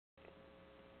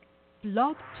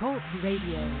Blog Talk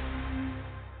Radio.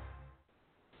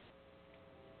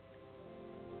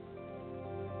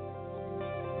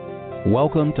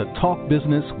 Welcome to Talk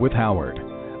Business with Howard,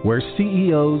 where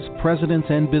CEOs, presidents,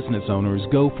 and business owners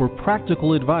go for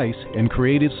practical advice and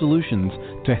creative solutions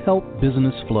to help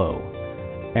business flow.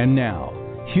 And now,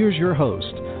 here's your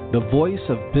host, the voice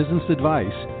of business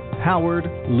advice, Howard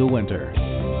Lewinter.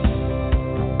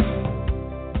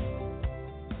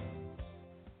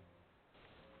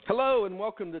 Hello and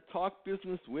welcome to Talk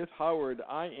Business with Howard.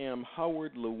 I am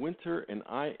Howard Lewinter and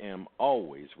I am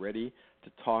always ready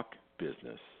to talk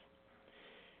business.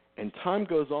 And time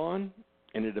goes on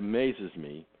and it amazes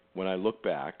me when I look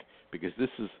back because this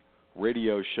is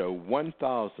radio show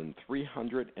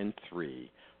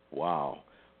 1303. Wow,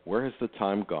 where has the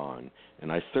time gone?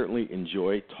 And I certainly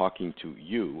enjoy talking to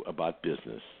you about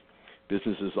business.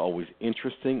 Business is always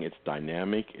interesting, it's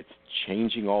dynamic, it's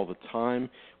changing all the time.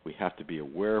 We have to be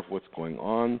aware of what's going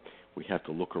on. We have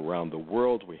to look around the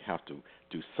world. We have to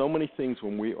do so many things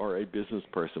when we are a business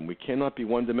person. We cannot be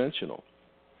one-dimensional.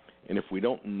 And if we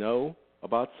don't know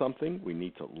about something, we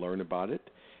need to learn about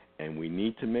it, and we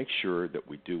need to make sure that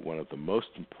we do one of the most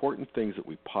important things that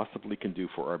we possibly can do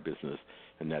for our business,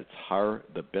 and that's hire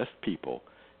the best people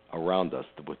around us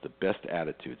with the best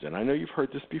attitudes. And I know you've heard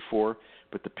this before,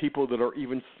 but the people that are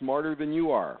even smarter than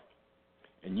you are,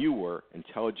 and you were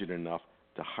intelligent enough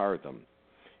to hire them,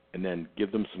 and then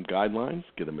give them some guidelines,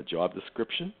 give them a job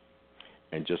description,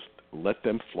 and just let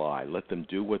them fly, let them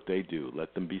do what they do,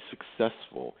 let them be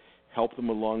successful, help them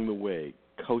along the way,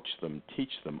 coach them,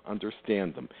 teach them,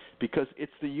 understand them, because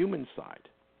it's the human side.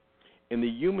 And the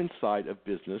human side of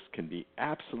business can be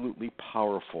absolutely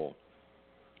powerful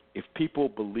if people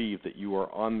believe that you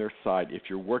are on their side, if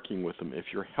you're working with them, if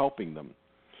you're helping them.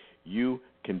 You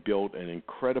can build an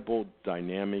incredible,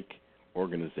 dynamic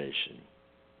organization.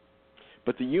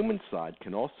 But the human side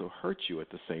can also hurt you at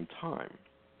the same time.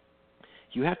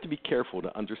 You have to be careful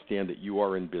to understand that you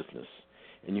are in business,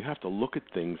 and you have to look at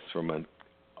things from an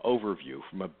overview,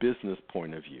 from a business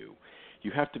point of view.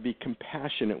 You have to be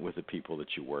compassionate with the people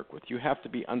that you work with. You have to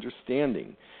be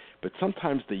understanding. But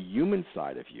sometimes the human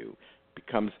side of you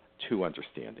becomes too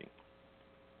understanding.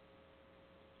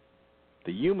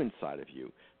 The human side of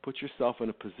you puts yourself in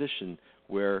a position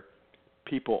where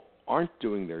people aren't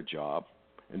doing their job,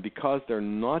 and because they're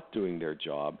not doing their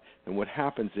job, then what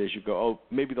happens is you go, oh,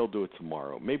 maybe they'll do it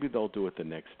tomorrow. Maybe they'll do it the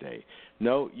next day.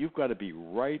 No, you've got to be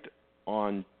right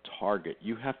on target.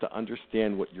 You have to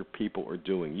understand what your people are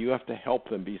doing. You have to help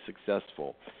them be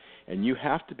successful. And you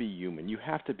have to be human. You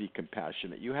have to be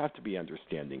compassionate. You have to be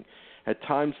understanding. At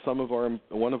times,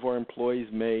 one of our employees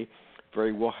may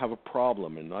very well have a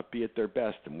problem and not be at their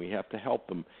best, and we have to help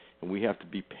them, and we have to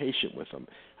be patient with them.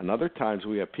 And other times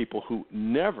we have people who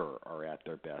never are at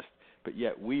their best, but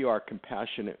yet we are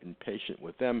compassionate and patient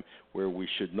with them where we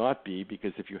should not be,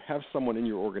 because if you have someone in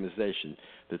your organization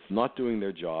that's not doing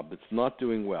their job, that's not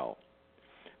doing well,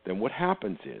 then what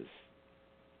happens is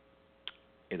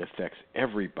it affects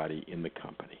everybody in the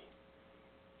company.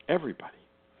 Everybody.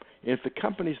 And if the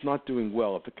company's not doing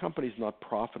well, if the company's not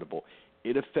profitable,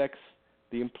 it affects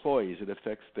the employees, it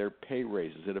affects their pay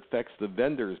raises, it affects the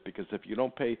vendors, because if you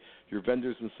don't pay your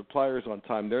vendors and suppliers on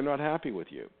time, they're not happy with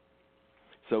you.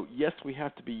 So yes, we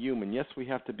have to be human, yes, we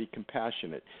have to be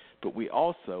compassionate, but we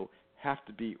also have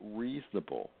to be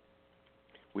reasonable.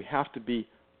 We have to be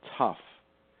tough.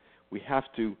 We have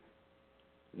to,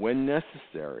 when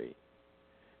necessary,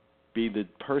 be the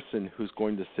person who's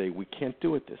going to say, we can't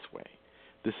do it this way.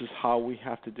 This is how we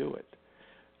have to do it.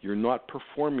 You're not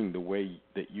performing the way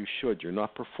that you should. You're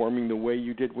not performing the way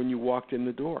you did when you walked in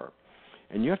the door.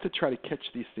 And you have to try to catch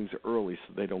these things early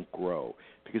so they don't grow.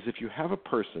 Because if you have a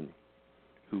person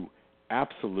who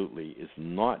absolutely is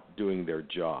not doing their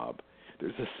job,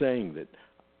 there's a saying that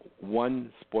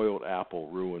one spoiled apple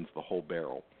ruins the whole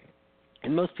barrel.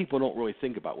 And most people don't really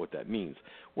think about what that means.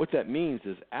 What that means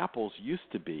is apples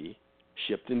used to be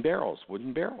shipped in barrels,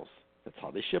 wooden barrels. That's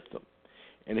how they shipped them.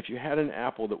 And if you had an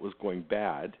apple that was going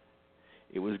bad,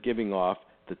 it was giving off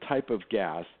the type of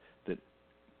gas that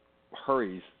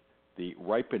hurries the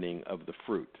ripening of the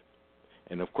fruit.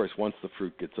 And, of course, once the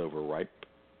fruit gets overripe,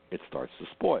 it starts to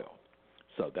spoil.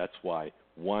 So that's why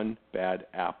one bad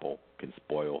apple can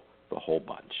spoil the whole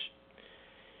bunch.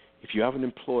 If you have an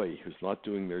employee who's not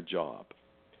doing their job,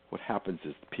 what happens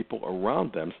is the people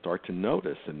around them start to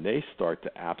notice, and they start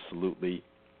to absolutely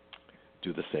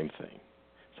do the same thing.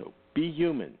 So be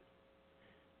human.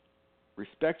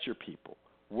 Respect your people.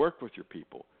 Work with your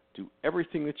people. Do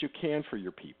everything that you can for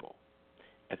your people.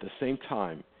 At the same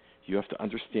time, you have to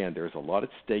understand there's a lot at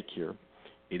stake here.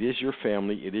 It is your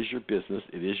family. It is your business.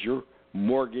 It is your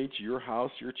mortgage, your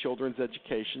house, your children's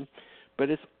education, but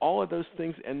it's all of those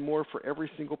things and more for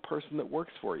every single person that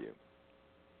works for you.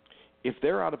 If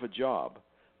they're out of a job,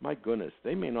 my goodness,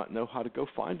 they may not know how to go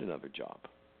find another job.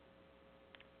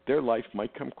 Their life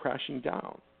might come crashing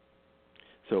down.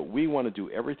 So we want to do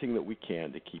everything that we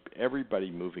can to keep everybody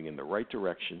moving in the right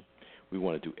direction. We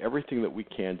want to do everything that we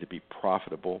can to be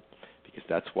profitable, because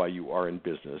that's why you are in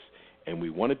business. And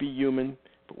we want to be human,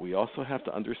 but we also have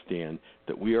to understand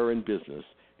that we are in business,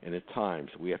 and at times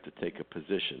we have to take a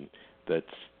position that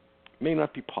may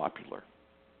not be popular.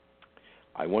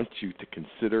 I want you to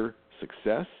consider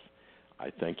success. I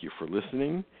thank you for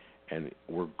listening, and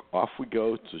off we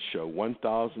go to show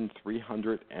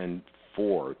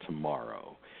 1304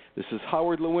 tomorrow. This is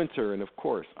Howard Lewinter, and of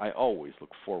course, I always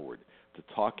look forward to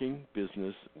talking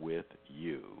business with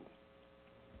you.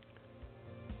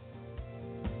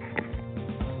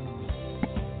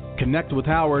 Connect with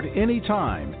Howard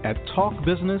anytime at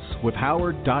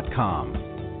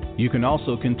talkbusinesswithhoward.com. You can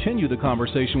also continue the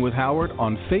conversation with Howard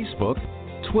on Facebook,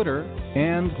 Twitter,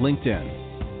 and LinkedIn.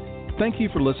 Thank you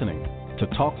for listening to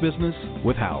Talk Business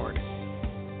with Howard.